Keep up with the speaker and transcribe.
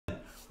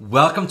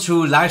Welcome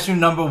to live stream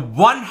number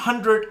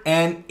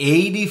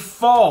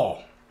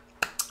 184.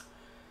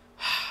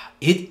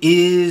 It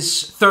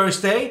is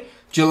Thursday,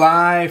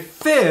 July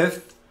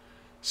 5th,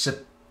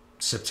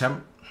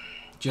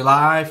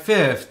 July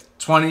 5th,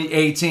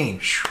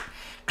 2018.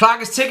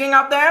 Clock is ticking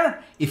up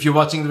there. If you're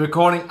watching the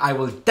recording, I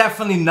will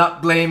definitely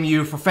not blame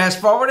you for fast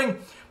forwarding.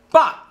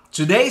 But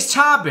today's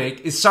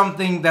topic is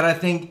something that I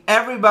think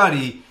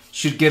everybody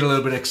should get a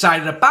little bit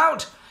excited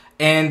about.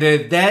 And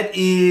that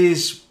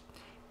is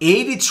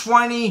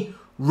 80-20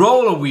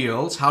 roller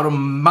wheels, how to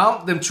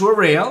mount them to a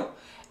rail.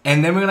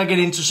 And then we're going to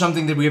get into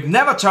something that we have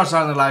never touched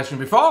on in the live stream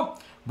before,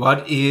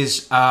 what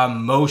is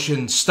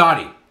motion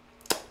study.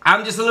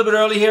 I'm just a little bit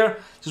early here.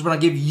 Just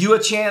want to give you a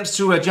chance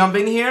to jump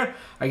in here.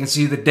 I can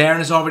see that Darren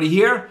is already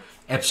here.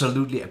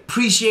 Absolutely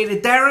appreciate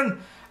it, Darren.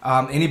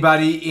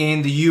 Anybody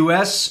in the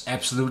US,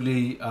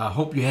 absolutely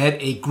hope you had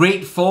a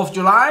great 4th of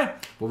July,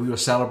 what we were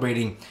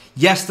celebrating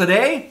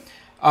yesterday.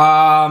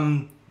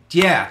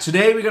 Yeah,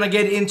 today we're going to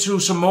get into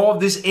some more of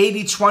this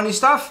 80-20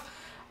 stuff.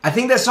 I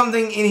think there's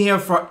something in here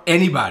for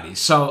anybody.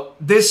 So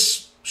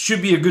this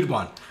should be a good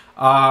one.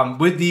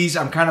 With these,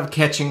 I'm kind of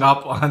catching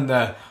up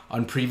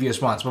on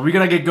previous ones. But we're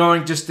going to get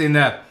going just in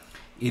a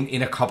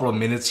couple of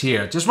minutes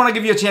here. Just want to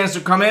give you a chance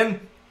to come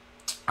in.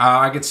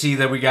 I can see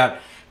that we got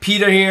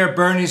Peter here,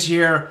 Bernie's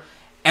here.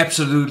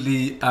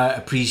 Absolutely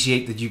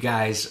appreciate that you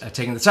guys are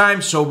taking the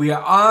time. So we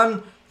are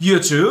on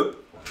YouTube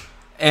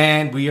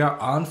and we are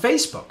on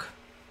Facebook.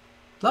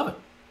 Love it.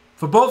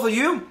 For both of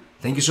you,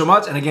 thank you so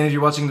much. And again, if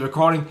you're watching the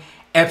recording,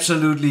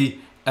 absolutely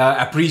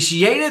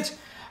appreciate it.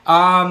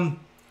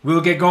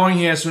 We'll get going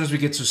here as soon as we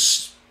get to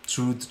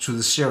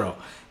the zero.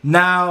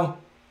 Now,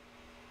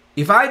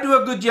 if I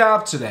do a good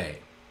job today,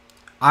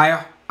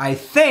 I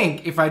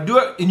think if I do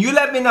it, and you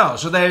let me know.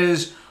 So there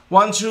is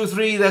 1, 2,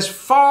 3, there's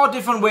 4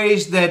 different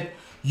ways that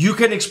you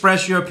can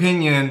express your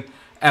opinion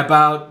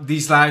about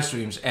these live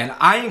streams. And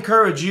I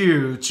encourage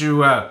you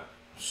to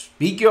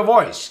speak your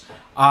voice.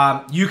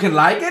 You can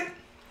like it,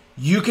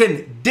 you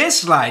can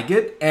dislike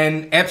it,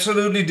 and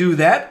absolutely do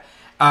that.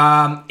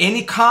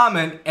 Any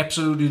comment,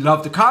 absolutely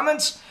love the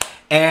comments.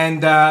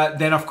 And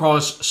then, of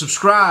course,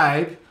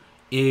 subscribe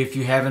if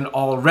you haven't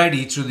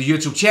already to the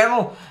YouTube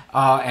channel.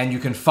 And you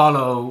can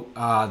follow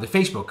the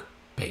Facebook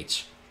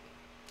page.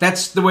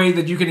 That's the way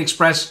that you can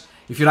express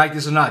if you like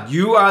this or not.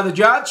 You are the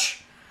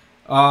judge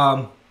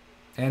and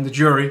the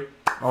jury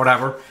or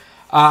whatever.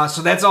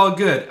 So that's all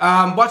good.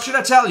 What should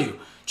I tell you?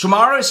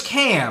 Tomorrow is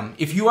CAM.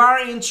 If you are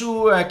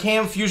into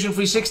CAM Fusion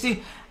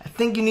 360, I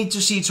think you need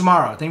to see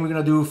tomorrow. I think we're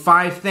going to do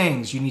 5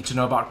 things you need to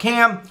know about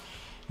CAM.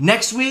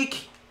 Next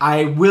week,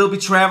 I will be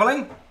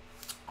traveling.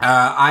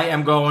 I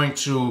am going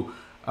to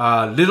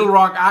Little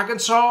Rock,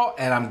 Arkansas,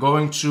 and I'm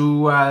going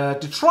to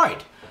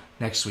Detroit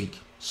next week.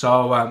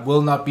 So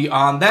will not be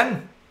on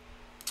then.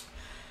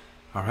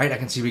 All right, I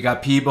can see we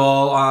got people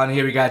on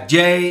here. We got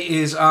Jay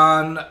is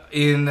on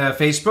in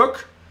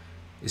Facebook.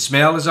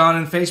 Ismail is on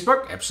in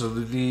Facebook.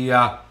 Absolutely,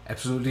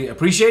 absolutely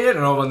appreciate it.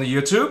 And over on the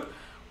YouTube,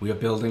 we are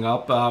building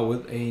up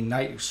with a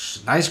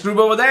nice group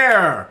over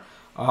there.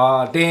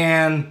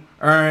 Dan,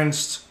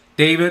 Ernst,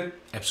 David.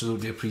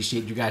 Absolutely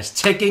appreciate you guys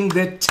taking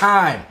the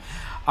time.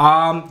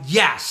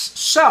 Yes.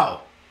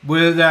 So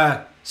with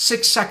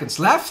 6 seconds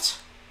left,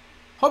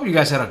 hope you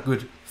guys had a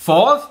good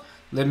 4th.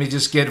 Let me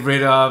just get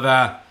rid of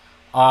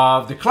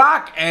the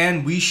clock,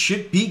 and we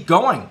should be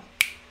going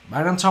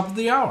right on top of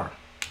the hour.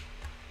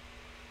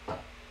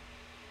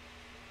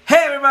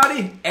 Hey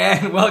everybody,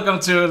 and welcome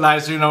to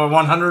live stream number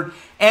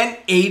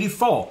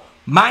 184.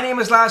 My name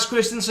is Lars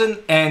Christensen,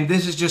 and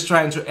this is just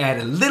trying to add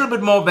a little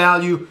bit more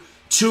value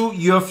to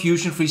your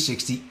Fusion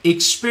 360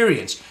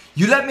 experience.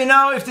 You let me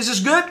know if this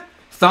is good.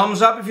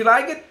 Thumbs up if you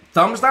like it.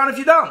 Thumbs down if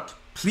you don't.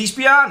 Please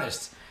be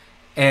honest.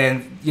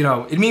 And, you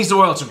know, it means the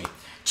world to me.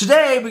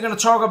 Today, we're going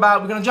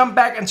to jump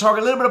back and talk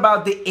a little bit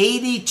about the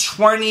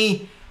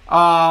 80-20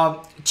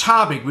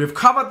 topic. We've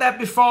covered that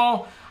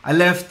before. I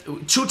left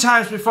 2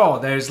 times before.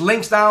 There's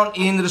links down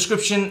in the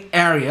description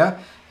area.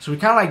 So we're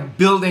kind of like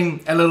building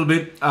a little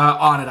bit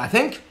on it, I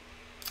think.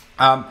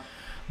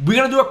 We're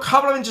going to do a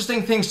couple of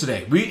interesting things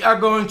today. We are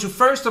going to,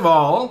 first of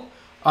all,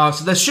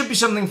 so there should be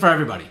something for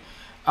everybody.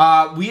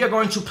 We are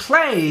going to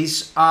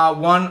place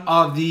one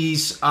of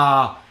these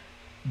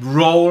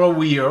roller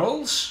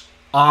wheels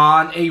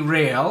on a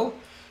rail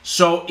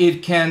so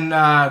it can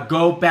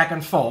go back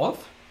and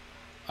forth.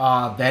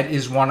 That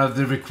is one of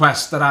the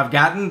requests that I've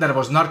gotten that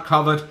was not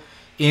covered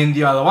in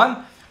the other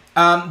one.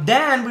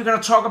 Then we're going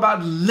to talk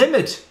about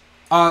limit.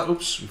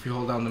 Oops, if you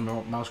hold down the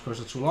mouse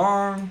cursor too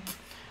long.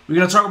 We're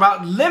going to talk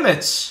about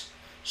limits.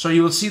 So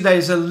you will see there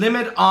is a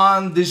limit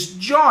on this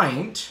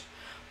joint,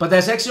 but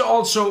there's actually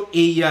also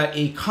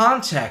a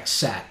contact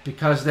set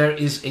because there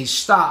is a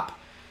stop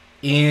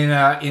in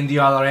the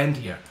other end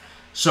here.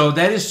 So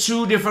that is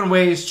 2 different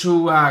ways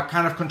to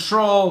kind of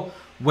control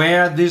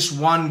where this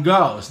one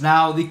goes.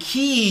 Now the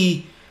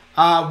key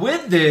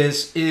with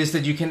this is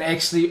that you can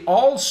actually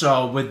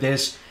also with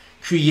this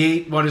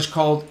create what is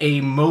called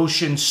a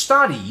motion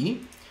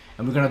study,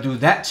 and we're going to do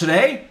that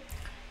today.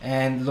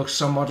 And it looks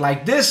somewhat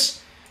like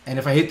this. And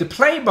if I hit the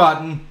play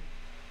button,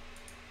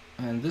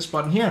 and this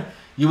button here,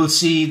 you will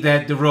see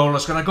that the roller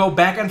is going to go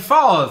back and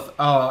forth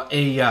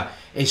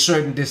a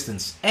certain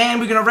distance. And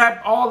we're going to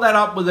wrap all that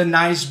up with a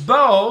nice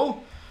bow.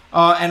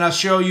 And I'll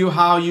show you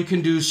how you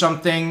can do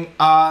something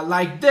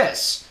like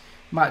this.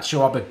 Might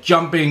show up at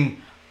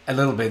jumping a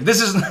little bit.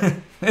 This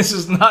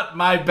is not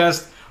my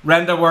best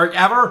render work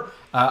ever.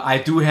 I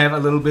do have a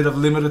little bit of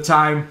limited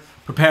time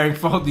preparing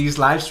for these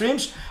live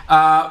streams,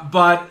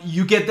 but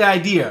you get the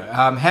idea.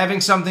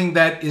 Having something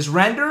that is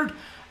rendered,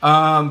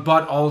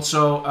 but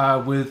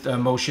also with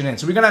motion in.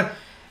 So we're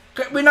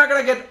not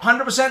gonna get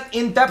 100%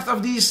 in depth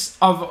of these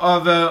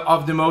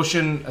of the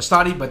motion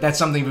study, but that's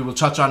something we will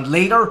touch on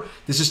later.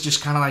 This is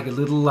just kind of like a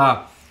little,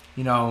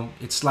 you know,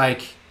 it's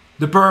like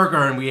the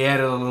burger, and we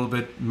added a little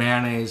bit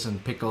mayonnaise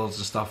and pickles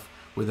and stuff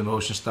with the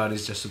motion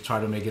studies just to try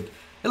to make it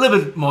a little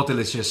bit more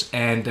delicious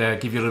and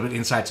give you a little bit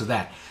insight to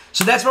that.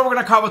 So that's what we're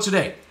going to cover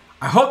today.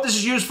 I hope this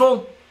is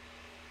useful.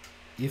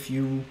 If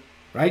you,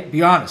 right,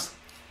 be honest.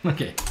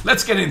 Okay,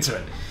 let's get into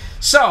it.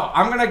 So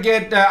I'm going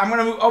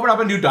to open up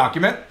a new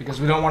document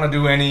because we don't want to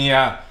do any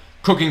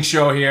cooking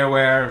show here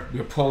where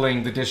we're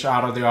pulling the dish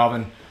out of the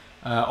oven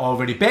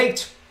already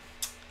baked.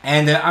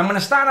 And I'm going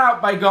to start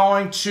out by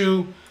going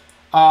to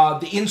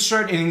the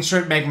insert and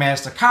insert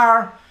McMaster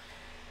car.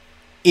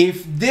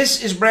 If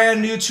this is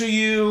brand new to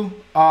you,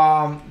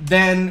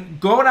 then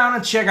go down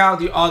and check out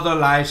the other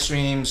live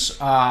streams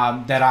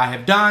that I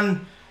have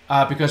done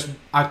because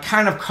I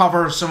kind of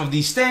cover some of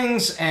these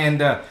things,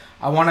 and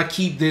I want to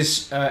keep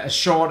this as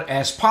short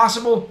as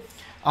possible.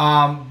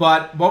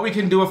 But what we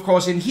can do, of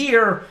course, in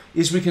here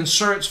is we can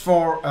search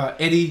for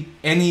any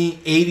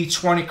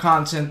 80/20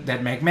 content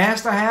that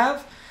McMaster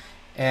have.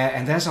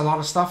 And there's a lot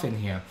of stuff in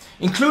here,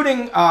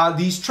 including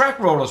these track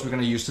rollers we're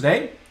going to use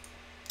today.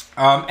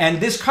 And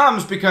this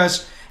comes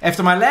because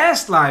after my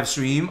last live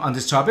stream on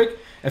this topic,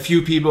 a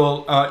few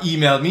people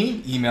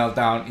emailed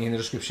down in the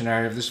description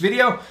area of this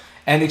video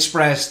and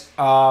expressed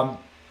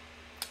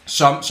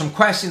some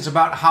questions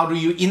about how do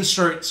you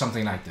insert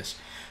something like this.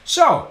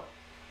 So,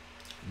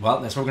 well,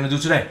 that's what we're going to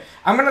do today.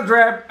 I'm going to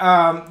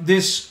grab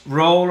this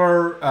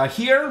roller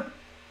here,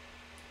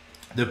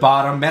 the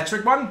bottom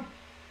metric one.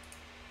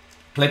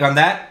 Click on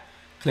that,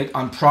 click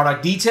on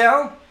product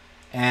detail,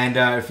 and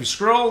if we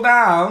scroll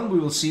down, we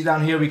will see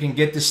down here we can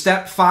get the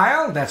step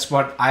file. That's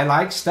what I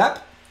like,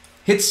 step.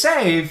 Hit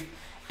save,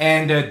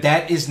 and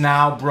that is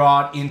now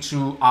brought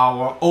into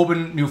our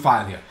open new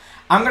file here.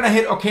 I'm going to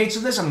hit OK to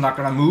this. I'm not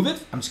going to move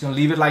it. I'm just going to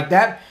leave it like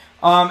that.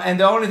 And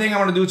the only thing I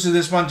want to do to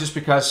this one, just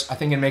because I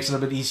think it makes it a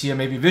little bit easier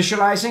maybe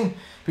visualizing,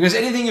 because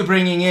anything you're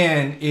bringing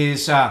in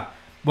is,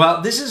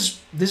 well, this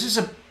is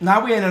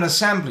now we're in an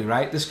assembly,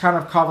 right? This kind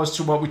of covers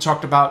to what we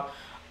talked about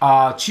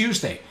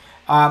Tuesday.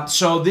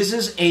 So this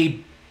is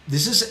a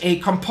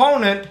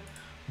component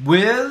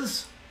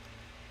with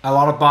a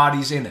lot of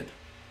bodies in it.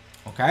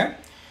 Okay.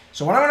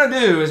 So what I'm going to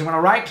do is I'm going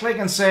to right click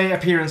and say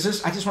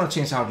appearances. I just want to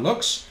change how it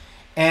looks,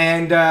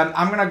 and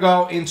I'm going to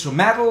go into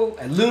metal,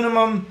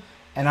 aluminum,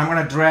 and I'm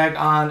going to drag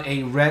on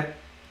a red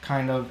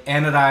kind of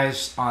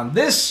anodized on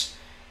this,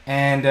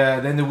 and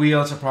then the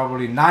wheels are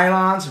probably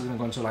nylon, so we're going to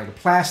go into like a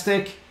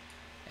plastic,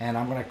 and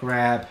I'm going to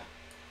grab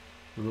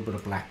a little bit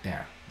of black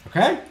there.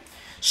 Okay.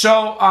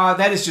 So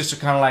that is just to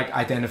kind of like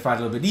identify it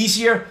a little bit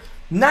easier.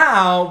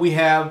 Now we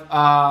have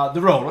the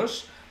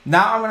rollers.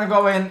 Now I'm going to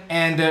go in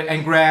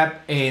and grab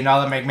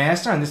another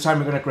McMaster, and this time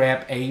we're going to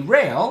grab a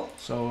rail.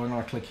 So I'm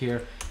going to click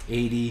here,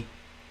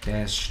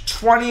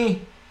 80-20,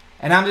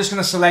 and I'm just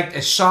going to select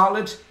a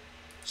solid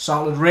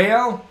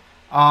rail.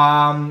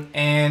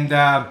 And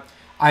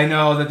I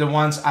know that the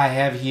ones I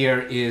have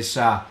here is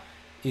an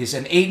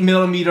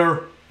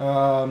 8mm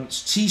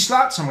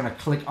T-slot, so I'm going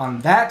to click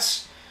on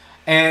that.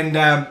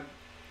 And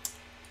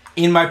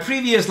in my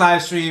previous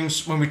live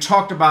streams, when we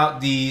talked about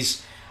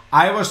these,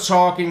 I was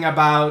talking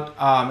about,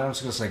 I'm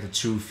just going to select the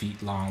 2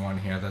 feet long one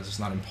here, that is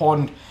not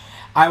important.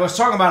 I was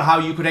talking about how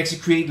you could actually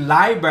create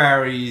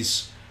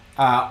libraries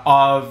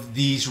of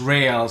these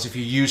rails if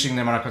you're using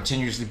them on a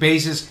continuous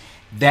basis.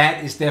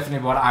 That is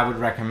definitely what I would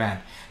recommend.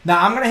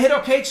 Now I'm going to hit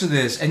OK to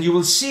this, and you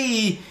will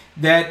see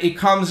that it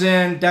comes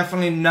in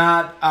definitely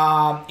not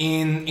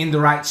in the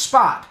right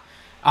spot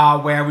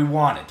where we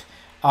want it.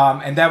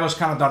 And that was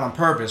kind of done on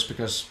purpose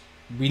because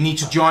we need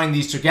to join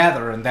these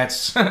together, and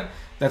that's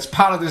that's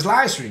part of this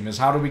live stream, is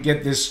how do we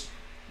get this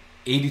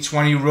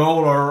 80-20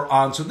 roller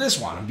onto this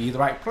one and be in the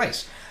right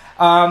place.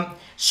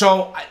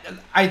 So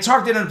I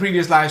talked in a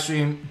previous live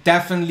stream,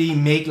 definitely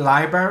make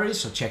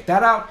libraries, so check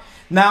that out.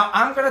 Now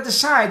I'm going to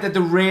decide that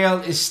the rail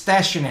is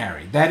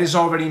stationary. That is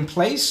already in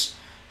place.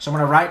 So I'm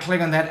going to right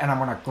click on that and I'm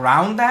going to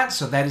ground that,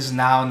 so that is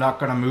now not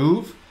going to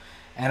move.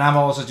 And I'm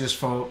also, just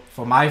for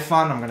my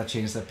fun, I'm going to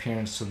change the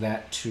appearance to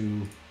that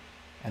to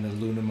an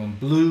aluminum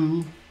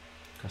blue,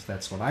 because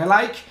that's what I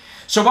like.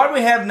 So what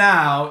we have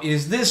now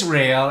is this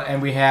rail, and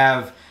we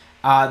have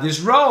this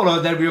roller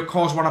that we of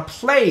course want to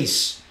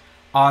place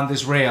on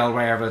this rail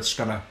wherever it's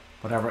gonna,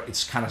 whatever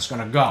it's kind of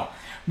gonna go.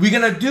 We're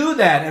gonna do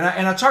that,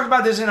 and I talked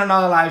about this in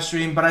another live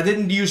stream, but I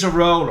didn't use a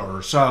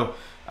roller. So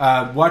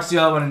watch the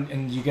other one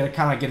and you gotta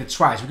kind of get it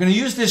twice. We're gonna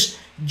use this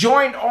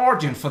joint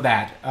origin for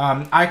that.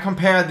 I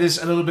compare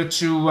this a little bit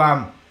to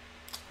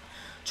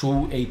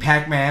a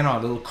Pac-Man or a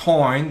little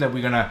coin that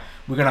we're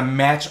gonna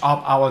match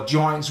up our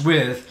joints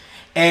with,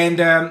 and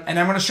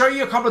I'm gonna show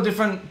you a couple of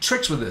different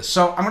tricks with this.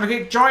 So I'm gonna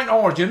get joint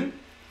origin,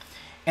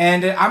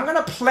 and I'm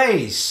gonna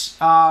place.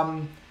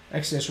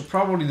 Actually, so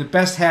probably the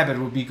best habit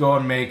would be go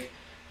and make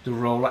the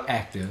roller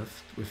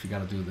active if you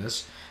gotta do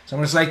this. So I'm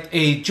gonna select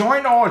a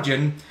joint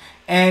origin,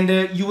 and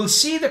you will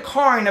see the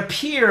coin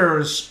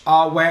appears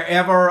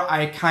wherever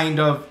I kind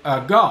of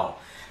go.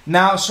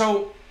 Now,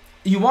 so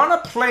you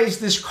want to place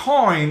this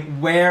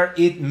coin where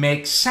it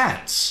makes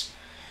sense.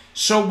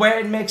 So where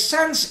it makes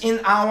sense in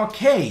our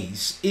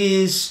case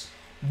is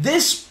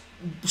this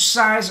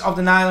size of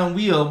the nylon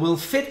wheel will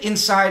fit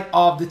inside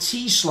of the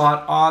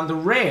T-slot on the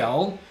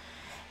rail,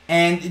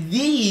 and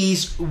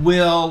these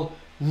will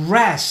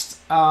rest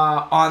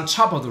on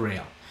top of the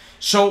rail.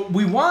 So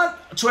we want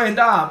to end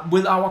up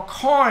with our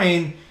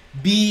coin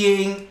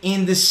being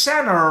in the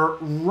center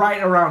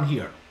right around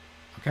here.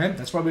 Okay,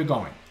 that's where we're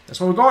going. That's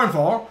what we're going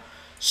for.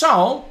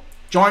 So,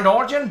 joint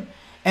origin,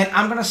 and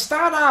I'm going to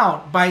start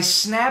out by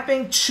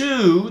snapping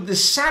to the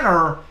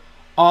center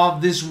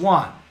of this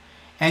one.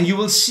 And you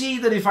will see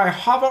that if I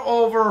hover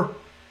over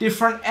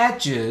different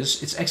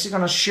edges, it's actually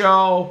going to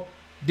show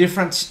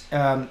different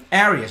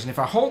areas. And if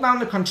I hold down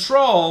the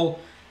control,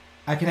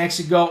 I can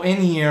actually go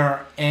in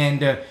here,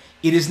 and it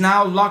is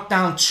now locked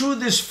down to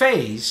this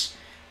face,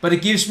 but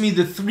it gives me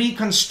the 3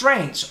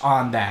 constraints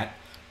on that.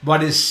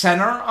 What is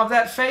center of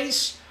that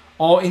face,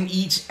 or in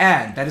each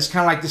end. That is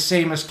kind of like the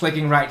same as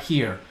clicking right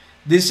here.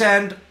 This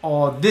end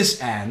or this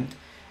end.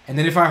 And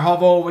then if I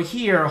hover over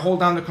here,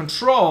 hold down the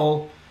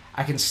control,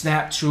 I can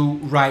snap to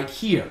right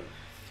here.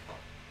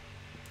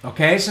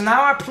 Okay, so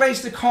now I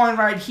place the coin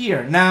right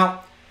here.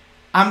 Now,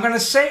 I'm going to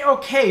say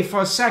OK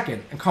for a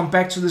second and come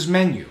back to this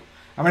menu.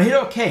 I'm going to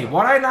hit OK.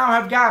 What I now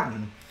have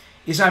gotten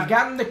is I've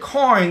gotten the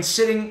coin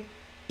sitting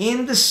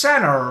in the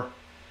center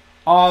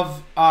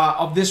of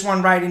this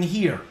one right in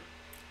here.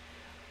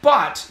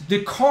 But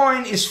the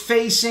coin is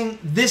facing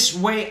this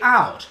way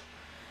out.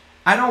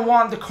 I don't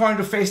want the coin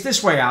to face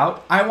this way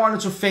out. I want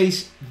it to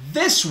face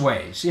this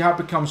way. See how it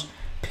becomes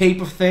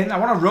paper thin? I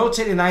want to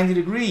rotate it 90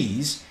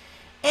 degrees.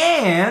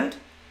 And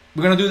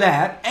we're going to do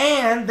that.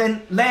 And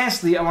then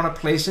lastly, I want to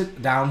place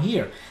it down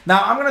here.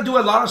 Now, I'm going to do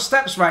a lot of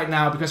steps right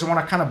now because I want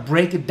to kind of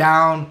break it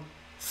down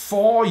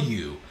for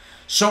you.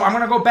 So I'm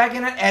going to go back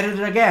in and edit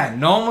it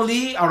again.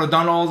 Normally, I would have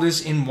done all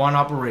this in one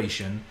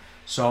operation.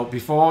 So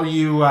before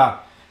you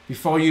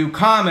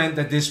comment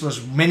that this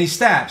was many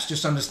steps,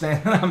 just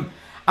understand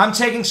I'm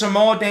taking some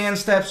more Dan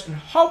steps and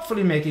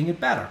hopefully making it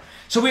better.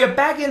 So we are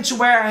back into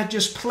where I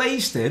just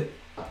placed it.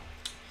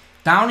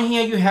 Down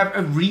here you have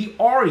a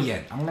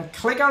reorient. I'm going to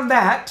click on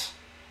that,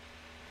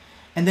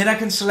 and then I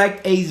can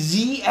select a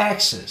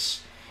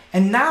Z-axis.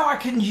 And now I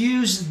can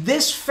use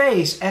this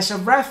face as a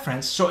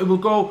reference, so it will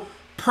go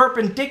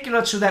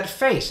perpendicular to that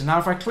face. And now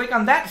if I click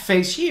on that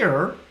face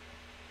here,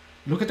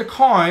 look at the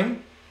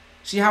coin,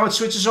 see how it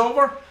switches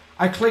over?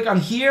 I click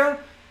on here,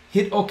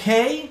 hit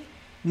OK.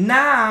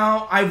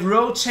 Now I've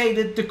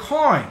rotated the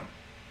coin.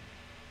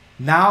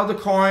 Now the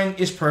coin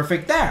is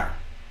perfect there.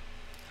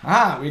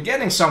 We're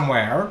getting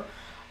somewhere.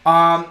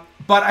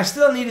 But I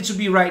still need it to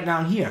be right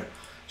down here.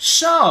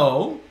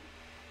 So,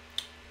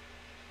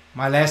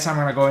 my last time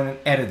I'm going to go in and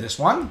edit this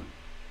one.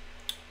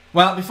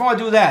 Well, before I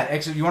do that,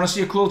 actually, you want to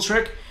see a cool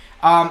trick?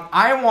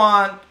 I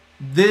want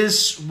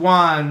this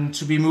one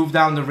to be moved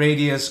down the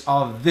radius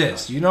of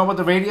this. Do you know what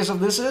the radius of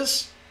this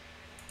is?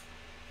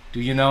 Do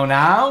you know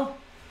now?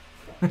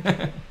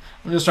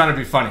 I'm just trying to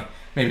be funny.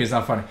 Maybe it's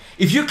not funny.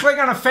 If you click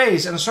on a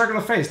face and a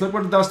circular face, look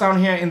what it does down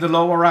here in the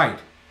lower right.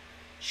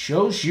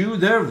 Shows you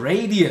the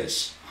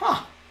radius.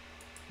 Well,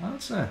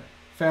 that's a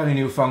fairly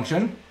new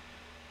function.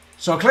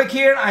 So click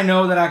here. I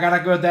know that I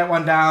gotta get that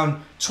one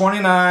down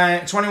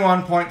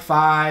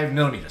 21.5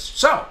 millimeters.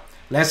 So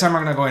last time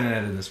I'm gonna go in and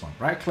edit this one.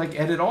 Right click,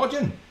 edit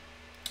origin.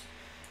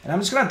 And I'm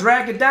just gonna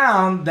drag it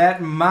down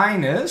that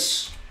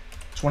minus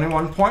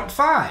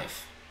 21.5.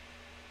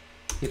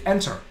 Hit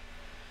enter.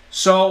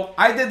 So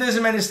I did this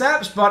in many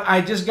steps, but I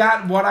just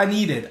got what I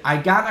needed. I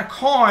got a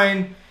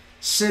coin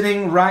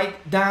sitting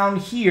right down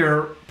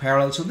here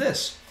parallel to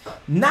this.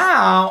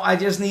 Now I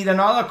just need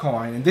another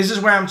coin, and this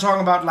is where I'm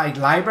talking about like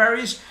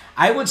libraries.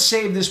 I would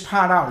save this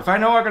part out. If I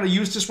know I'm going to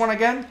use this one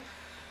again,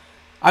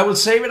 I would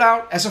save it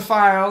out as a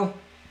file,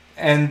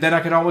 and then I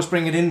can always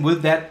bring it in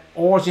with that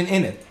origin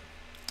in it.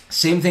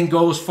 Same thing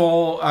goes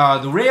for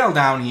the rail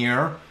down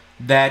here,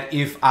 that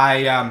if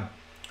I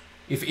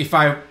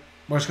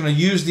was going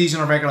to use these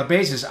on a regular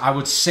basis, I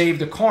would save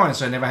the coin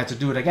so I never had to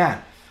do it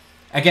again.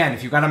 Again,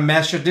 if you're going to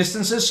measure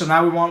distances, so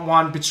now we want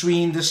one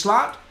between the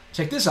slot,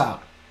 check this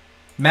out.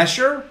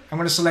 Measure, I'm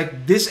going to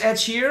select this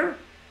edge here,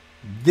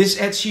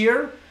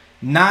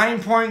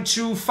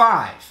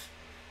 9.25.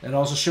 That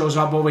also shows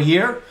up over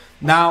here.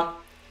 Now,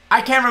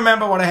 I can't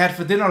remember what I had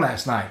for dinner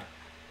last night.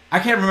 I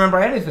can't remember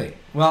anything.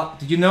 Well,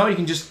 did you know you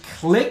can just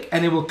click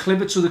and it will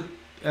clip it to the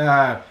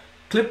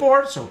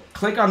clipboard. So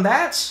click on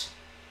that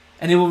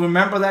and it will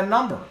remember that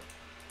number.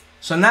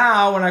 So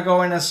now when I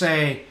go in and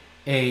say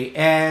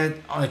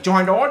add on a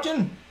joint origin,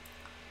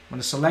 I'm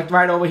going to select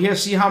right over here.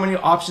 See how many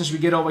options we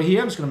get over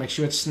here. I'm just going to make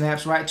sure it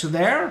snaps right to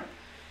there.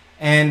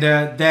 And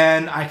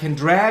then I can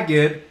drag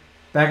it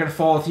back and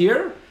forth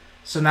here.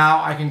 So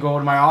now I can go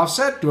to my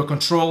offset, do a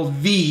Control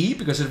V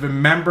because it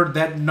remembered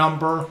that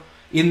number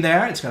in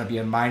there. It's going to be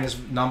a minus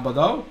number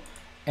though.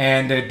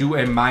 And do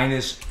a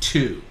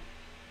 -2.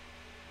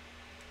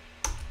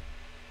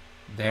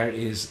 There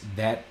is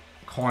that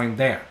coin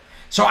there.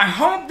 So I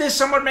hope this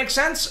somewhat makes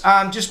sense.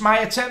 Just my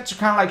attempt to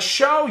kind of like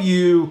show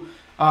you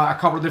a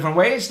couple of different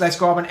ways. Let's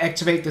go up and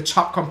activate the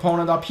top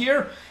component up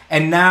here.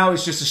 And now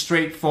it's just a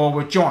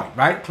straightforward joint,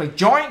 right? Click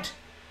joint.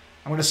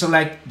 I'm going to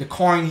select the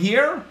coin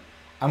here.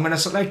 I'm going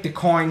to select the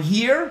coin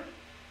here.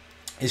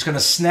 It's going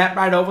to snap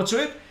right over to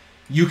it.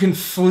 You can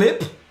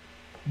flip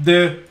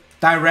the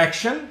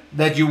direction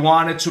that you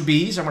want it to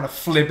be. So I'm going to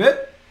flip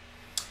it.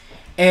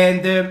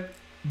 And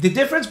the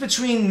difference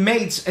between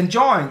mates and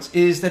joints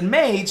is that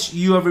mates,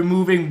 you are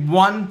removing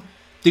 1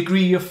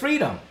 degree of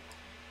freedom.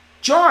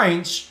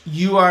 Joints,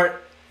 you are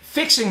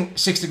fixing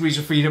 6 degrees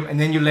of freedom and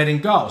then you're letting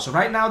go. So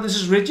right now this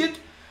is rigid,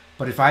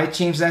 but if I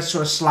change that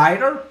to a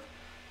slider,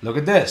 look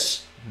at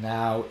this.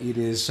 Now it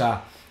is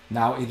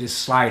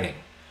sliding.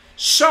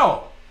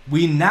 So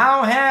we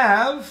now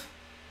have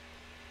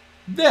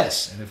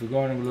this. And if we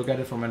go and look at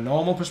it from a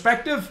normal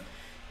perspective,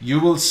 you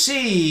will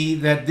see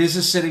that this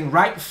is sitting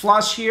right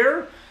flush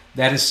here.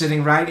 That is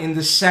sitting right in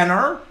the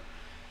center.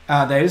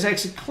 There is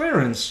actually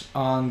clearance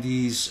on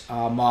these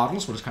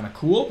models, which is kind of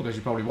cool because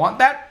you probably want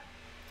that.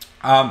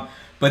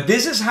 But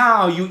this is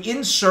how you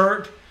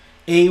insert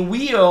a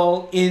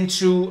wheel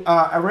into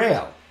a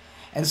rail.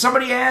 And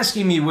somebody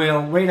asking me,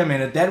 well, wait a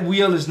minute, that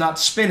wheel is not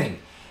spinning.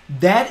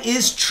 That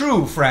is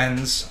true,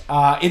 friends.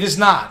 It is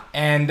not.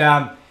 And,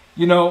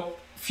 you know,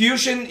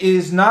 Fusion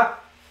is not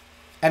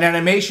an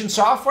animation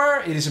software.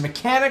 It is a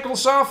mechanical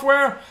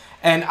software.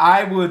 And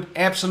I would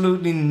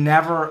absolutely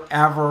never,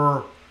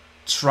 ever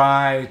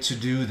try to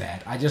do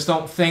that. I just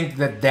don't think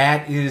that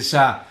that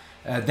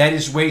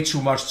is way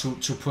too much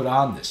to put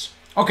on this.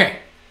 Okay,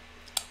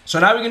 so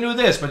now we can do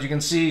this, but you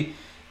can see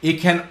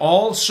it can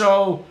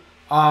also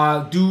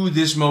do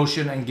this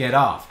motion and get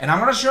off. And I'm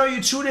going to show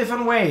you 2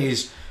 different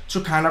ways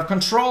to kind of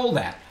control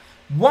that.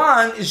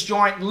 One is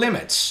joint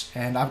limits,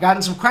 and I've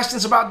gotten some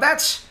questions about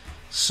that.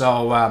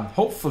 So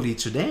hopefully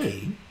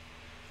today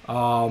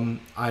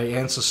I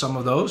answer some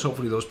of those.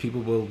 Hopefully those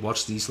people will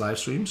watch these live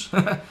streams.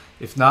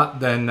 If not,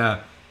 then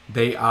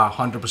they are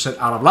 100%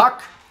 out of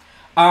luck.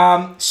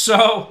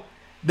 So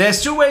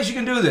there's 2 ways you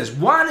can do this.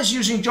 One is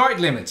using joint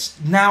limits.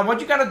 Now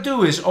what you got to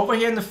do is over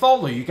here in the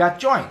folder, you got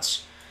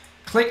joints.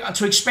 Click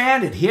to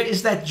expand it. Here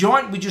is that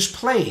joint we just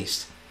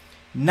placed.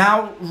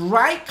 Now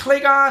right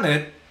click on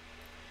it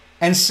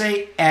and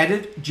say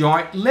edit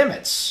joint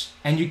limits.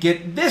 And you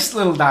get this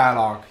little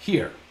dialog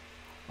here.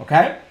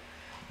 Okay?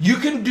 You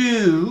can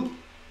do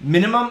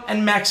minimum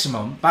and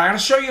maximum, but I'm going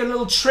to show you a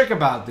little trick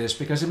about this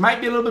because it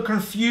might be a little bit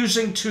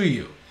confusing to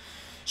you.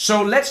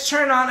 So let's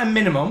turn on a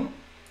minimum,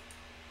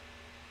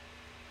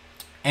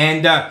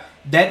 and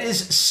that is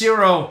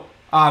 0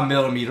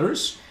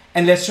 millimeters.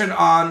 And let's turn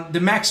on the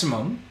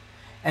maximum,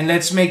 and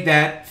let's make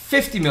that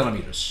 50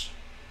 millimeters.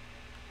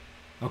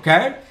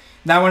 Okay?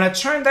 Now when I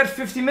turn that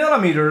 50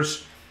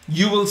 millimeters,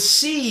 you will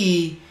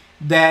see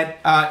that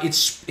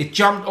it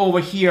jumped over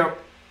here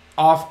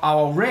off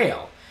our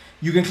rail.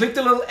 You can click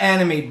the little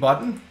animate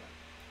button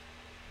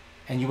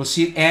and you will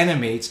see it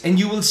animates, and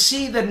you will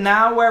see that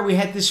now where we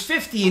had this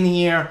 50 in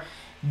here,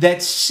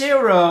 that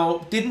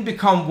 0 didn't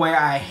become where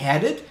I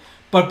had it,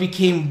 but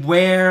became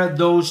where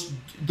those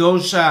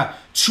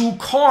 2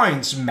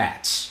 coins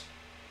met.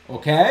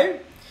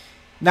 Okay?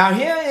 Now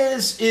here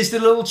is the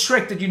little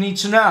trick that you need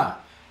to know.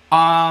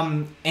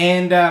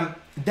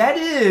 That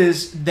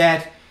is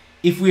that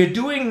if we're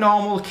doing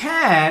normal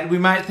CAD, we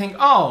might think,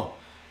 oh,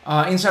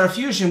 inside of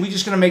Fusion, we're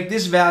just going to make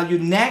this value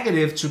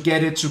negative to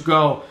get it to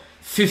go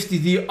 50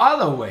 the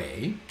other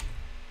way.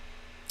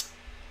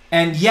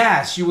 And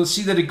yes, you will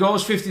see that it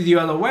goes 50 the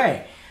other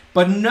way.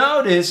 But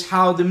notice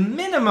how the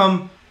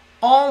minimum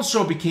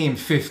also became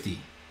 50.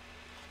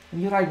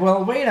 And you're like,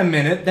 well, wait a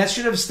minute, that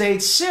should have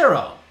stayed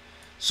 0.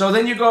 So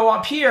then you go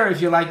up here,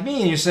 if you're like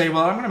me, and you say,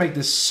 well, I'm going to make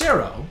this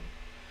 0.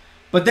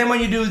 But then when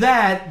you do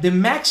that, the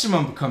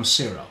maximum becomes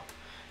 0.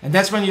 And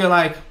that's when you're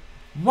like,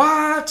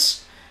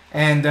 what?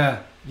 And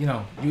you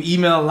know, you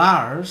email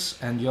Lars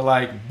and you're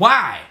like,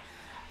 why?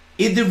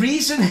 The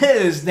reason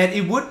is that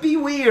it would be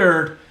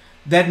weird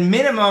that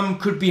minimum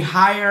could be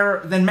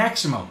higher than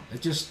maximum.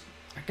 It just,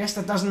 I guess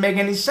that doesn't make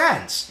any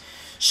sense.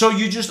 So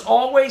you just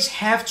always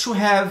have to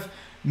have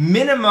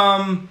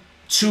minimum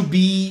to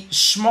be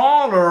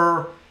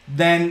smaller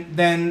than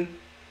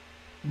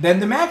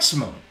the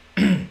maximum.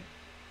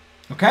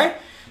 Okay?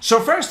 So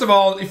first of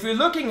all, if we're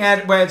looking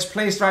at where it's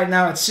placed right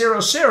now at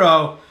 0,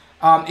 0,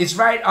 it's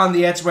right on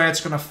the edge where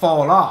it's going to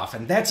fall off.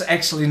 And that's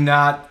actually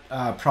not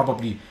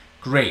probably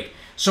great.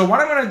 So what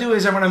I'm going to do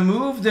is I'm going to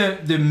move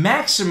the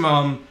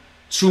maximum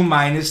to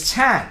minus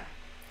 10.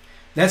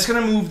 That's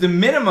going to move the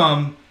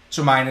minimum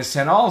to minus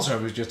 10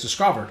 also, we just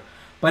discovered.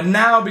 But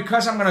now,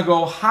 because I'm going to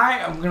go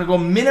high, I'm going to go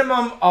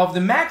minimum of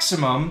the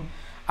maximum,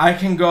 I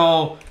can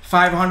go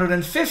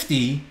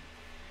 550,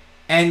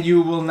 and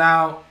you will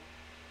now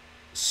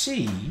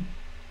see,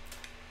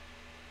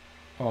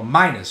 or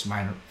minus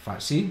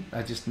 5, see,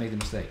 I just made a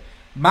mistake.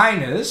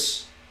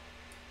 Minus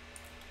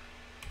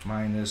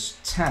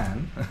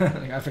 10,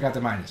 I forgot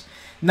the minus.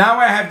 Now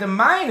I have the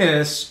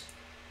minus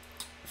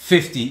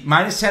 50,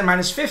 minus 10,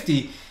 minus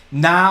 50.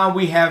 Now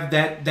we have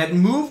that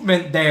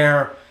movement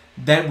there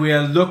that we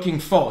are looking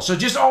for. So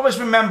just always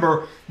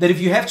remember that if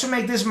you have to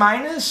make this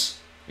minus,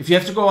 if you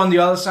have to go on the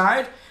other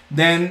side,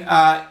 then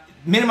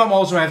minimum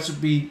also has to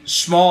be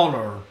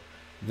smaller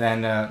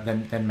than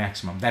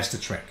maximum. That's the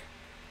trick.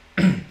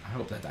 I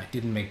hope that I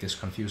didn't make this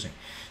confusing.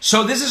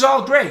 So this is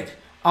all great.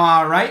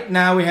 All right,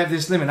 now we have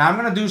this limit. Now I'm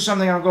going to do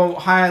something. I'll go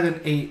higher than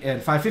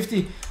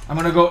 550. I'm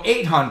going to go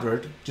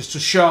 800 just to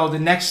show the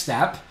next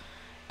step,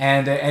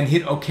 and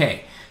hit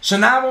OK. So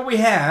now what we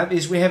have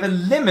is we have a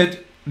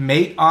limit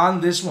made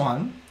on this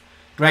one.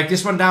 Drag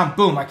this one down.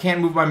 Boom. I can't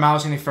move my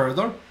mouse any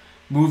further.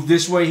 Move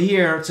this way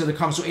here till it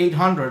comes to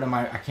 800, and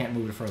I can't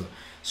move it further.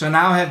 So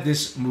now I have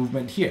this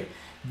movement here.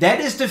 That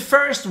is the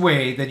first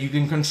way that you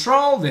can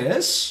control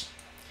this.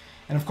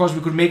 And of course,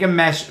 we could make a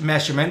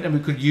measurement, and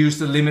we could use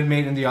the limit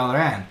made in the other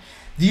end.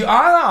 The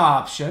other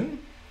option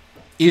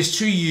is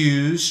to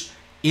use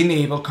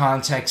enable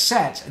context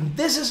sets. And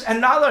this is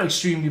another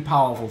extremely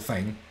powerful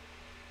thing.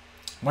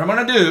 What I'm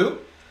going to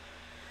do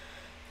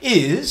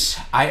is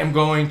I am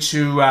going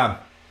to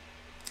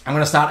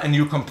start a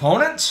new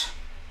component.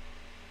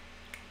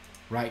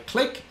 Right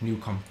click, new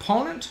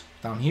component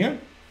down here.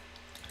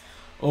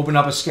 Open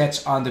up a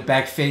sketch on the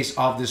back face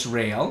of this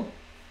rail.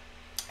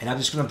 And I'm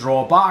just going to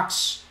draw a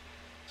box.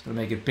 Going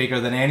to make it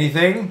bigger than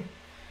anything,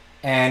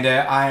 and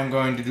I am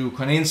going to do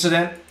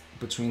coincident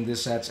between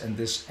this edge and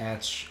this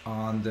edge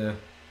on the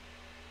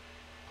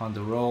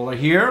roller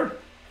here.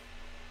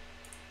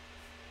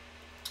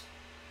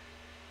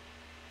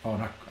 Oh,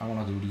 no, I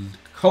want to do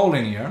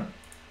collinear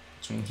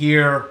between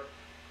here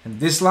and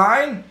this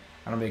line.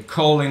 I'm going to make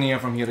collinear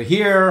from here to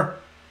here,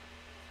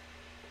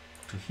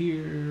 to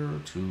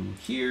here, to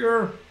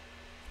here.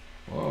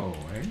 Whoa,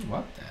 hey,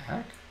 what the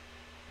heck?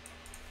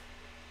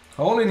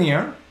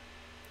 Collinear.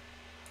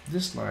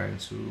 This line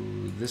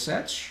to this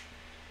edge.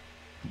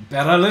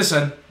 Better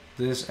listen.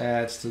 This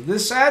edge to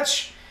this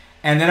edge.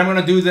 And then I'm going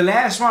to do the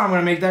last one. I'm going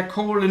to make that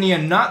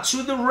collinear not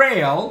to the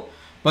rail,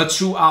 but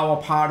to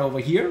our part over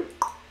here.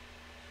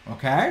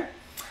 Okay.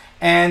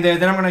 And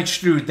then I'm going to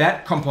extrude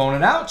that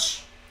component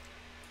out.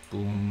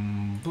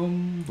 Boom,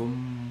 boom,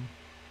 boom.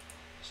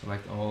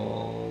 Select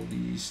all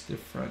these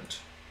different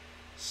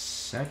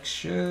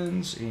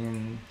sections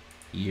in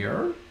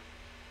here.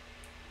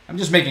 I'm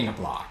just making a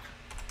block.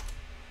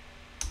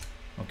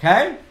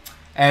 Okay,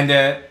 and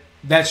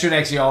that should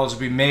actually also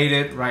be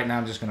mated. Right now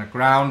I'm just going to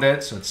ground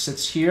it so it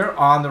sits here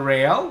on the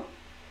rail.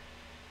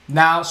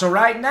 Now, so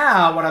right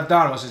now what I've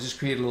done was I just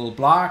created a little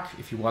block.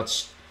 If you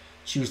watch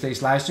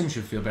Tuesday's live stream, you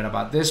should feel better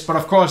about this. But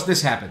of course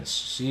this happens.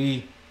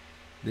 See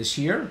this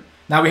here?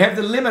 Now we have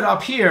the limit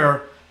up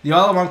here. The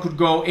other one could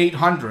go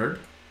 800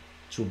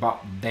 to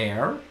about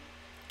there.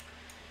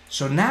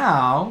 So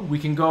now we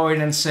can go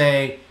in and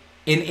say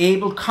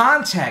enable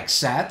context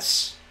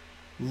sets,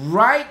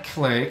 right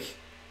click,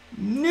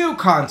 new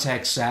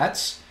context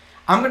sets.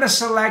 I'm going to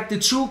select the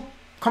two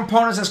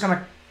components that's going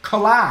to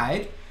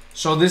collide.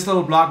 So this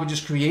little block we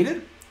just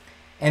created.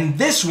 And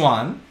this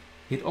one,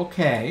 hit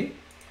OK.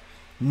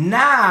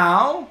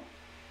 Now,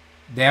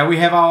 there we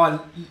have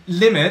our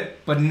limit,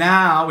 but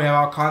now we have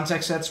our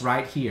context sets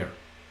right here.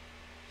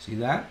 See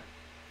that?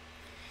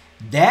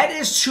 That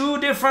is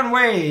two different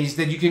ways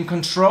that you can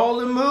control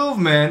the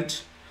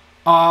movement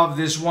of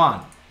this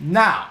one.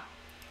 Now,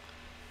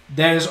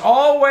 there's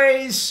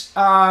always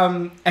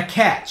a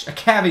catch, a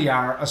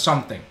caveat or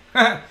something.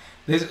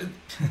 There's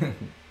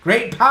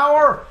great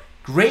power,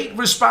 great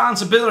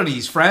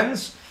responsibilities,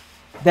 friends.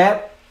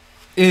 That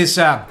is,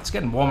 it's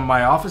getting warm in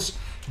my office.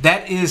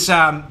 That is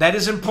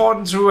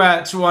important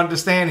to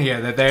understand here,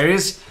 that there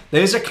is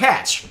a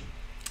catch.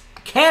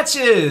 Catch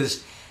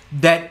is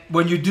that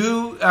when you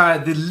do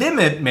the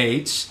limit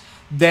mates,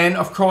 then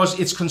of course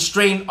it's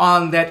constrained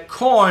on that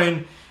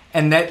coin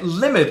and that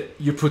limit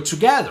you put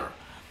together.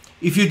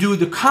 If you do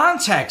the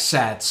context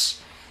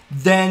sets,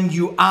 then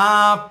you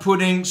are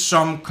putting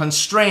some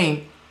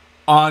constraint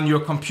on your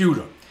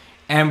computer.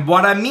 And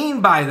what I mean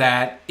by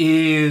that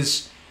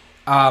is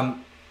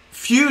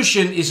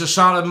Fusion is a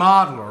solid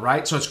modeler,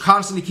 right? So it's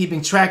constantly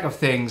keeping track of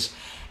things.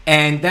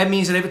 And that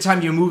means that every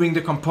time you're moving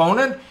the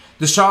component,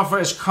 the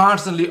software is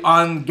constantly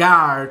on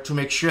guard to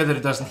make sure that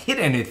it doesn't hit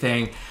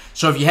anything.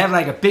 So if you have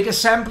like a big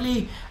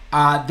assembly,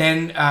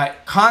 then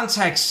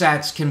context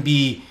sets can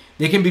be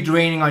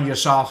draining on your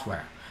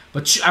software.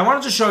 But I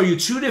wanted to show you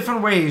two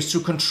different ways to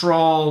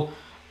control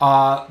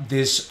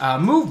this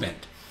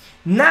movement.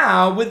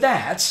 Now with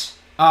that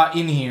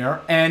in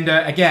here, and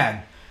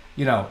again,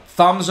 you know,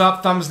 thumbs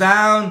up, thumbs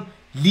down,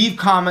 leave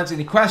comments,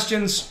 any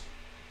questions.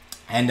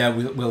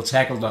 and we'll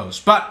tackle those.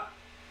 But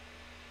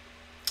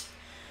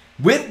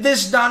with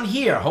this done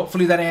here,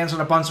 hopefully that answered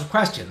a bunch of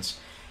questions.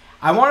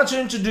 I wanted to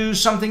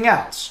introduce something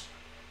else.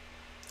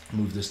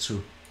 Move this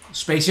to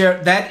space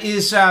here. That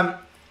is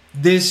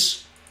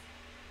this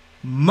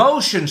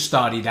motion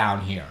study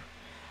down here.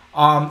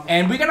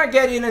 And we're going to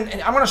get in,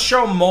 and I'm going to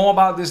show more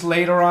about this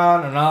later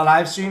on in our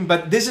live stream,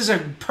 but this is a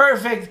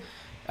perfect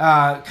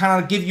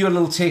kind of give you a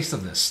little taste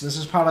of this. This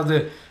is part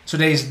of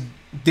today's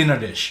dinner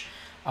dish,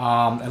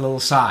 a little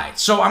side.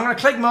 So I'm going to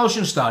click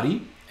motion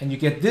study, and you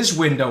get this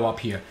window up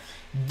here.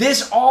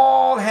 This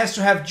all has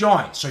to have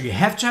joints. So you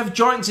have to have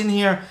joints in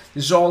here.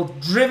 This is all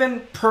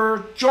driven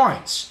per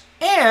joints.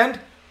 And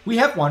we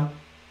have one,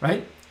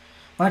 right?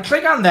 When I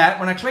click on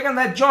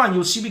that joint,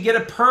 you'll see we get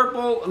a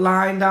purple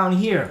line down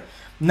here.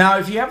 Now,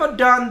 if you ever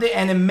done the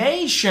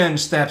animation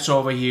steps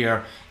over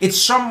here, it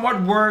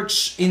somewhat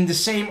works in the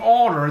same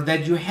order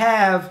that you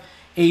have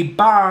a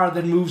bar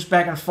that moves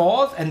back and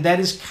forth, and that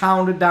is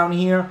counted down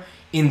here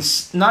in,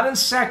 not in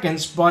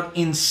seconds, but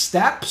in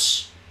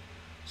steps.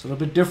 It's a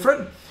little bit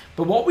different.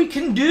 But what we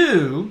can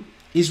do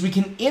is we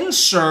can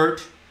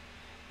insert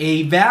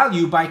a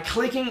value by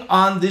clicking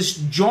on this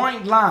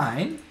joint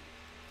line,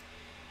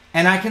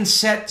 and I can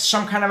set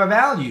some kind of a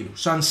value.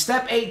 So on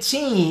step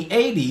 80,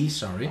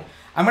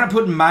 I'm going to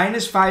put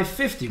minus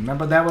 550.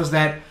 Remember, that was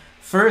that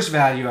first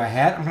value I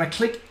had. I'm going to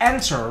click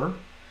enter,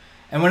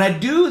 and when I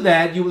do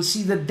that, you will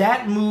see that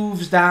that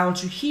moves down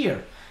to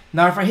here.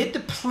 Now, if I hit the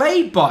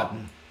play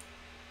button,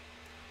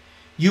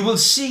 you will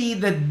see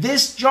that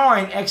this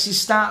joint actually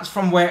starts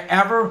from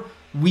wherever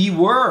we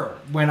were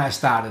when I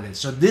started it.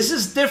 So this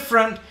is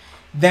different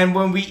than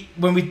when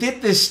we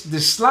did this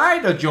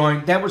slider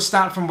joint. That would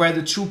start from where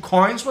the two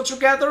coins were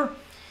together.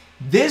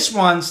 This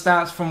one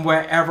starts from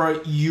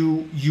wherever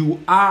you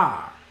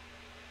are.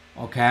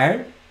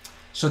 Okay?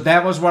 So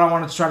that was what I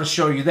wanted to try to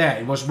show you there.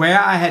 It was where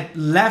I had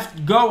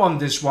left go on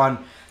this one.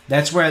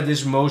 That's where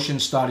this motion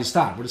study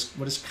starts.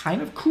 What is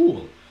kind of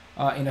cool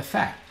in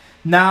effect.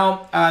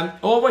 Now,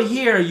 over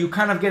here, you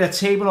kind of get a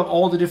table of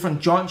all the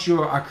different joints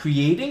you are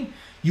creating.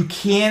 You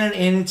can at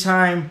any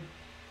time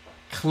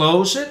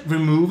close it,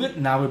 remove it.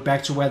 Now we're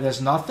back to where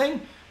there's nothing.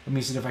 That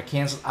means that if I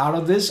cancel out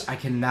of this, I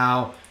can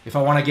now, if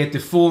I want to get the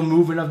full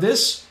movement of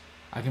this,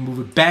 I can move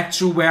it back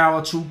to where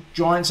our two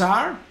joints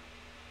are.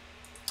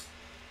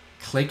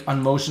 Click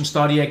on motion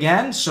study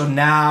again. So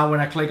now when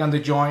I click on the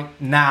joint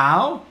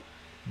now,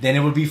 then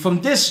it will be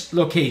from this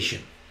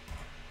location.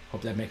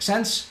 Hope that makes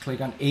sense. Click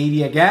on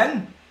 80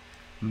 again.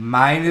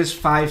 Minus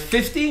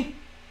 550.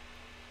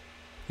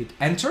 Hit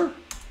enter.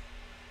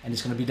 And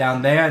it's going to be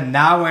down there. And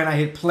now when I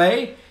hit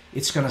play,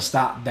 it's going to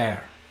start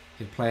there.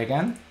 Hit play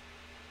again.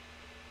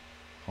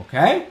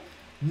 Okay.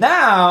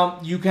 Now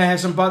you can have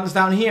some buttons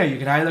down here. You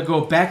can either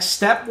go back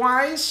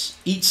stepwise,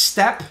 each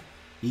step,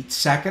 each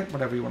second,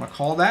 whatever you want to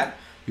call that.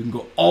 You can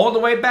go all the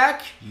way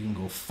back. You can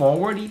go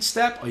forward each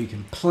step, or you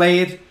can play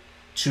it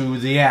to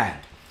the end.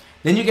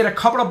 Then you get a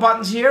couple of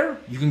buttons here.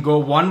 You can go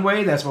one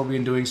way. That's what we've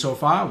been doing so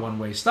far. One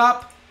way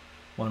stop.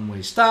 One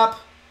way stop.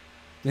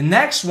 The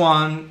next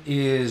one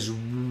is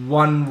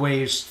one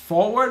way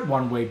forward,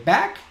 one way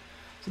back.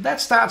 So that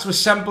starts with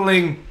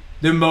sampling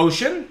the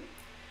motion.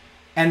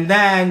 And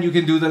then you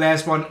can do the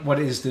last one, what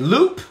is the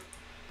loop?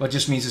 What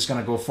just means it's going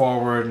to go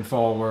forward and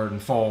forward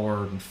and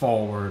forward and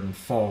forward and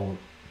forward.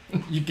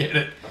 You get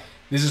it.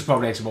 This is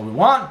probably actually what we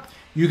want.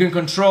 You can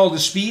control the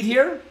speed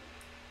here,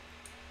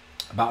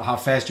 about how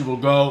fast you will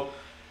go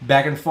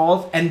back and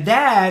forth. And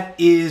that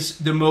is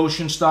the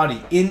motion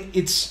study in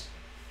its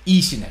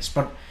easiness.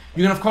 But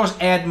you can, of course,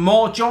 add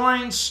more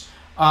joints,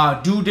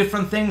 do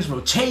different things,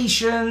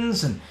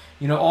 rotations, and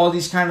all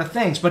these kind of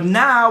things. But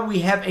now we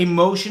have a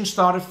motion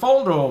started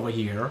folder over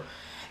here.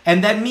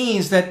 And that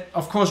means that,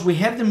 of course, we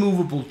have the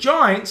movable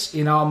joints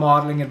in our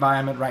modeling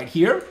environment right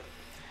here.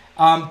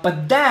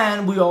 But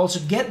then we also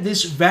get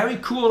this very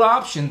cool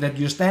option that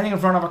you're standing in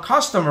front of a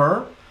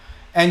customer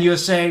and you're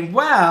saying,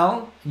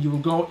 well, you will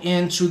go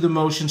into the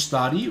motion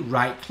study,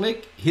 right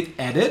click, hit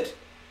edit,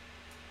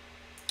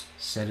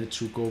 set it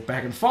to go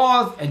back and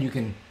forth, and you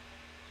can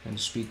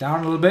speed down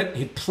a little bit,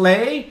 hit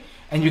play,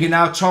 and you can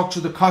now talk to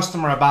the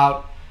customer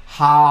about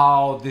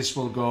how this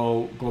will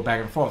go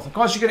back and forth. Of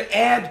course, you're going to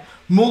add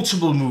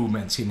multiple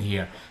movements in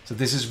here. So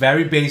this is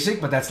very basic,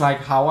 but that's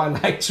like how I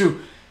like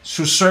to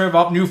serve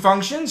up new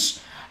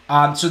functions.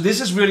 So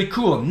this is really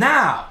cool.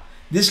 Now,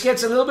 this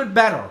gets a little bit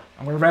better.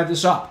 I'm going to wrap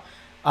this up.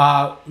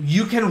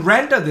 You can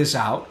render this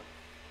out.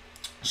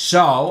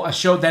 So I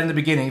showed that in the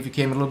beginning. If you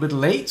came a little bit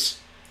late,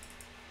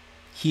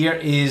 here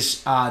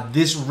is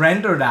this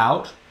rendered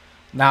out.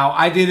 Now,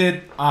 I did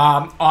it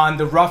on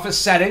the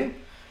roughest setting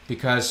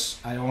because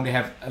I only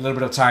have a little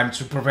bit of time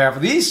to prepare for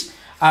these.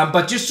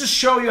 But just to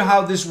show you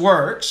how this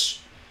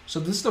works. So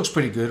this looks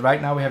pretty good.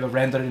 Right now we have a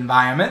rendered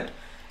environment.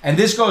 And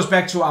this goes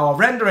back to our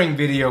rendering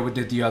video we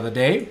did the other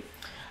day.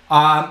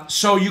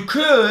 So you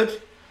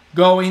could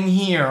go in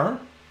here,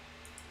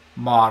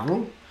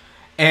 model,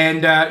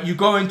 and you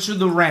go into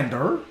the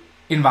render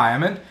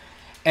environment.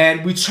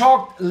 And we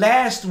talked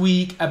last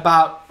week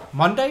about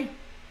Monday.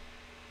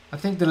 I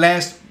think the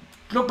last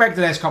look back to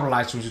the last couple of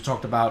live streams, we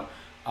talked about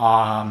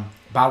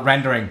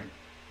rendering.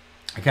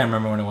 I can't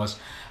remember when it was.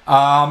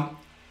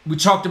 We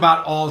talked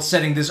about all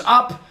setting this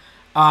up.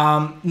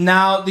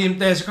 Now,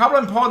 there's a couple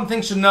of important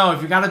things to know.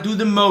 If you got to do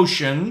the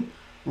motion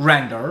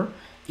render,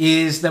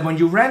 is that when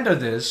you render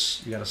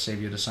this, you got to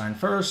save your design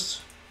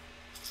first.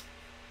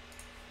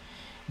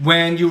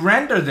 When you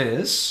render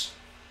this,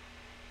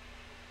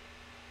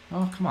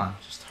 oh, come on,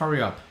 just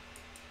hurry up.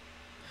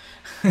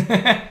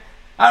 I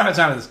don't have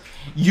time for this.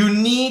 You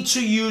need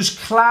to use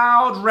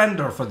cloud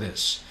render for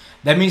this.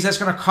 That means that's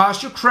going to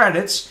cost you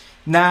credits.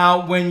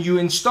 Now, when you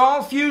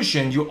install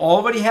Fusion, you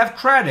already have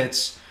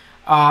credits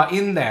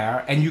in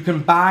there, and you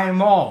can buy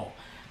them all.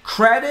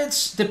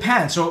 Credits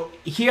depend. So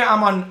here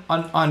I'm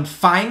on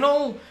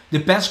final, the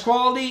best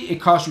quality.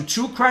 It costs you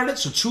 2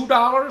 credits, so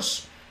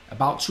 $2,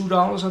 about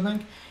 $2, I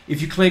think.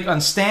 If you click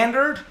on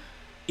standard,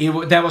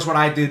 that was what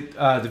I did.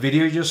 The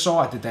video you just saw,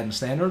 I did that in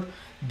standard.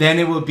 Then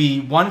it will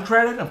be 1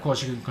 credit. Of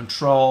course, you can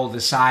control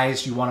the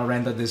size you want to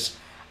render this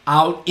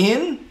out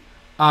in.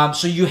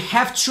 So you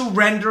have to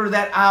render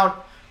that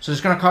out. So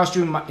it's going to cost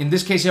you, in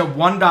this case here,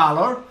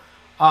 $1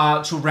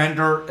 to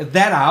render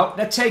that out.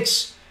 That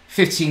takes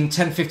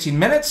 10-15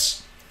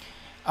 minutes.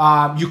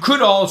 You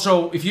could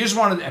also, if you just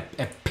wanted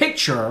a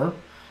picture,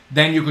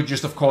 then you could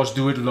just, of course,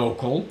 do it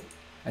local,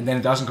 and then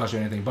it doesn't cost you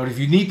anything. But if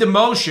you need the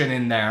motion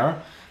in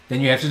there,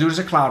 then you have to do it as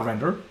a cloud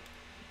render,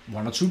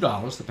 $1 or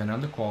 $2, depending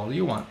on the quality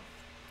you want.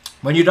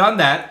 When you're done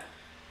that,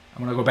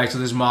 I'm going to go back to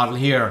this model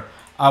here.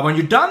 When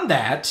you're done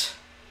that,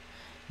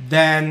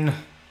 then,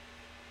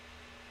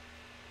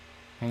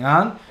 hang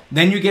on,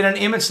 then you get an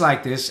image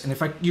like this, and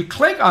if you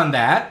click on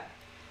that,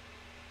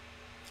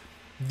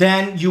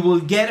 then you will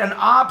get an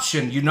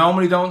option you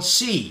normally don't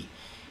see.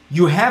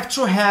 You have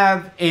to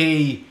have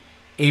a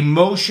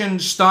motion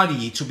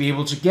study to be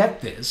able to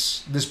get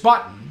this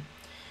button.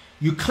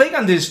 You click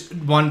on this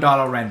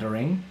 $1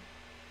 rendering,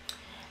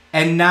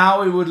 and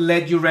now it would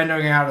let you render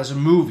it out as a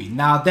movie.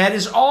 Now that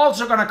is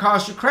also going to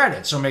cost you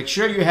credit, so make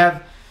sure you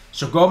have,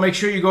 make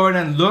sure you go in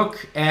and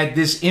look at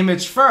this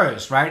image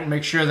first, right, and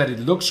make sure that it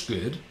looks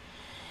good.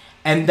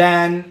 And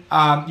then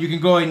you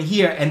can go in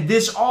here, and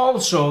this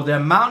also, the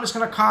amount it's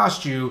going to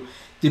cost you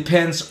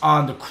depends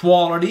on the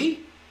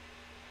quality.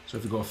 So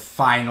if you go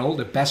final,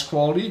 the best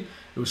quality,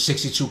 it was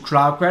 62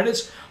 cloud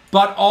credits,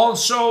 but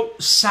also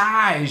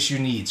size you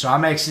need. So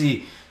I'm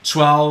actually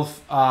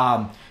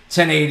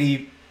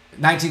 1080,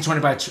 1920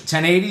 by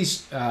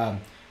 1080s,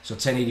 so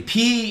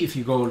 1080p. If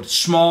you go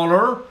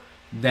smaller,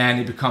 then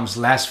it becomes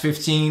less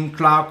 15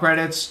 cloud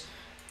credits.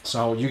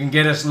 So you can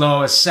get as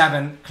low as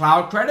 7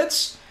 cloud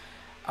credits.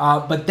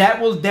 But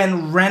that will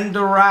then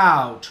render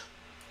out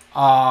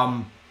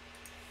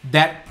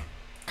that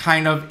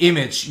kind of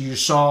image you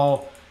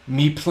saw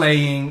me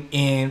playing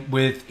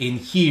in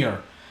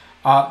here.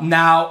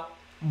 Now,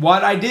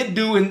 what I did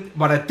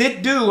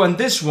do on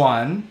this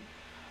one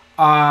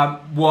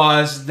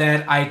was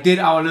that I did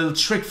our little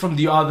trick from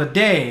the other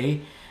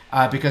day,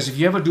 because if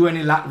you ever do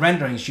any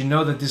renderings, you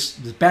know that this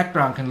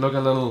background can look a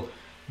little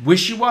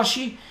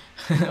wishy-washy,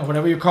 or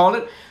whatever you call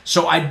it.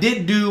 So I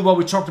did do what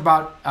we talked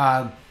about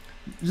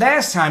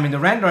last time in the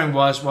rendering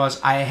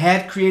was I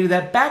had created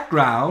that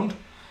background,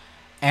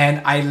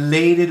 and I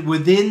laid it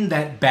within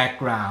that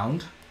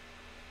background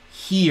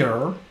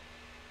here,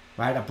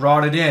 right? I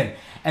brought it in.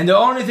 And the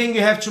only thing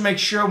you have to make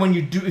sure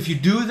if you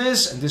do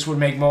this, and this would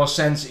make more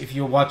sense if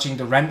you're watching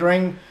the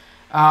rendering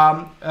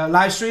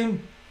live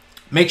stream,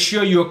 make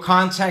sure your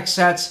contact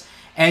sets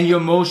and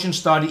your motion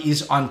study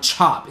is on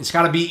top. It's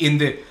got to be in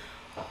the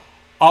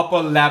upper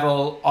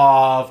level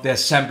of the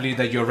assembly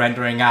that you're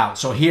rendering out.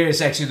 So here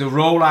is actually the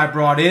role I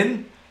brought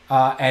in,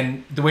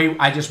 and the way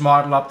I just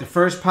modeled up the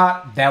first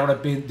part, that would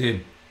have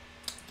been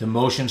the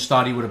motion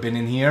study would have been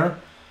in here,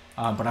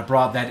 but I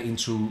brought that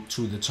into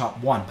the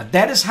top one. But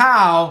that is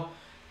how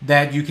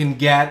that you can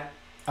get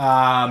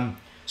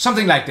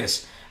something like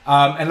this.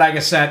 And like I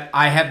said,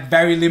 I have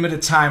very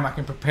limited time I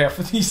can prepare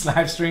for these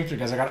live streams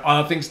because I got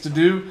other things to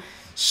do.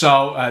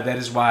 So that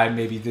is why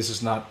maybe this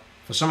is not,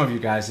 for some of you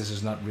guys, this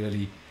is not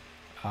really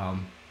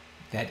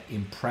that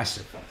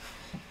impressive.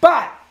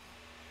 But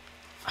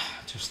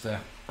just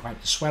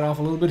wipe the sweat off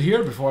a little bit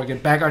here before I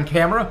get back on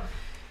camera.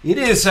 It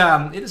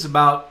is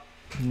about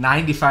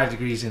 95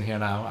 degrees in here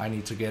now. I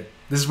need to get,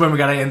 this is when we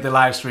gotta end the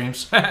live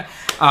streams.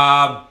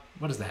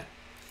 What is that?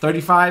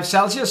 35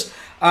 Celsius.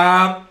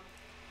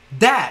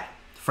 That,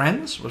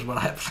 friends, was what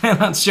I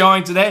planned on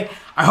showing today.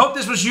 I hope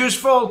this was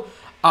useful.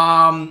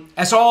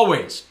 As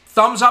always,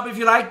 thumbs up if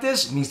you like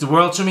this. It means the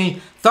world to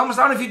me. Thumbs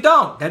down if you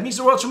don't. That means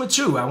the world to me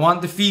too. I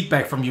want the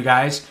feedback from you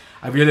guys.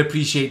 I really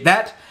appreciate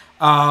that.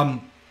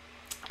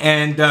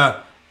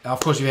 Of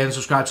course, if you haven't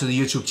subscribed to the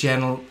YouTube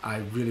channel, I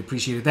really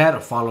appreciate that.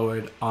 Or follow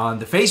it on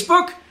the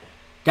Facebook.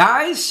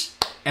 Guys,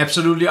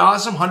 absolutely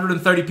awesome.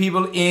 130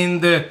 people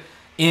in the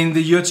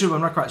YouTube.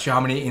 I'm not quite sure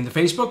how many in the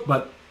Facebook,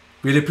 but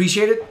really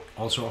appreciate it.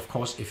 Also, of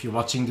course, if you're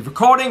watching the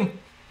recording,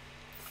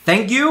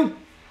 thank you.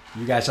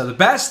 You guys are the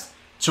best.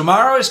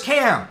 Tomorrow is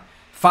CAM.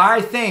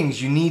 5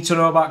 things you need to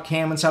know about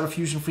CAM inside of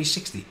Fusion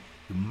 360.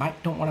 You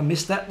don't want to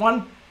miss that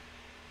one.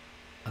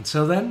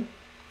 Until then,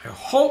 I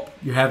hope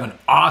you have an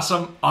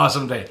awesome,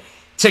 awesome day.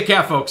 Take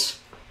care, folks.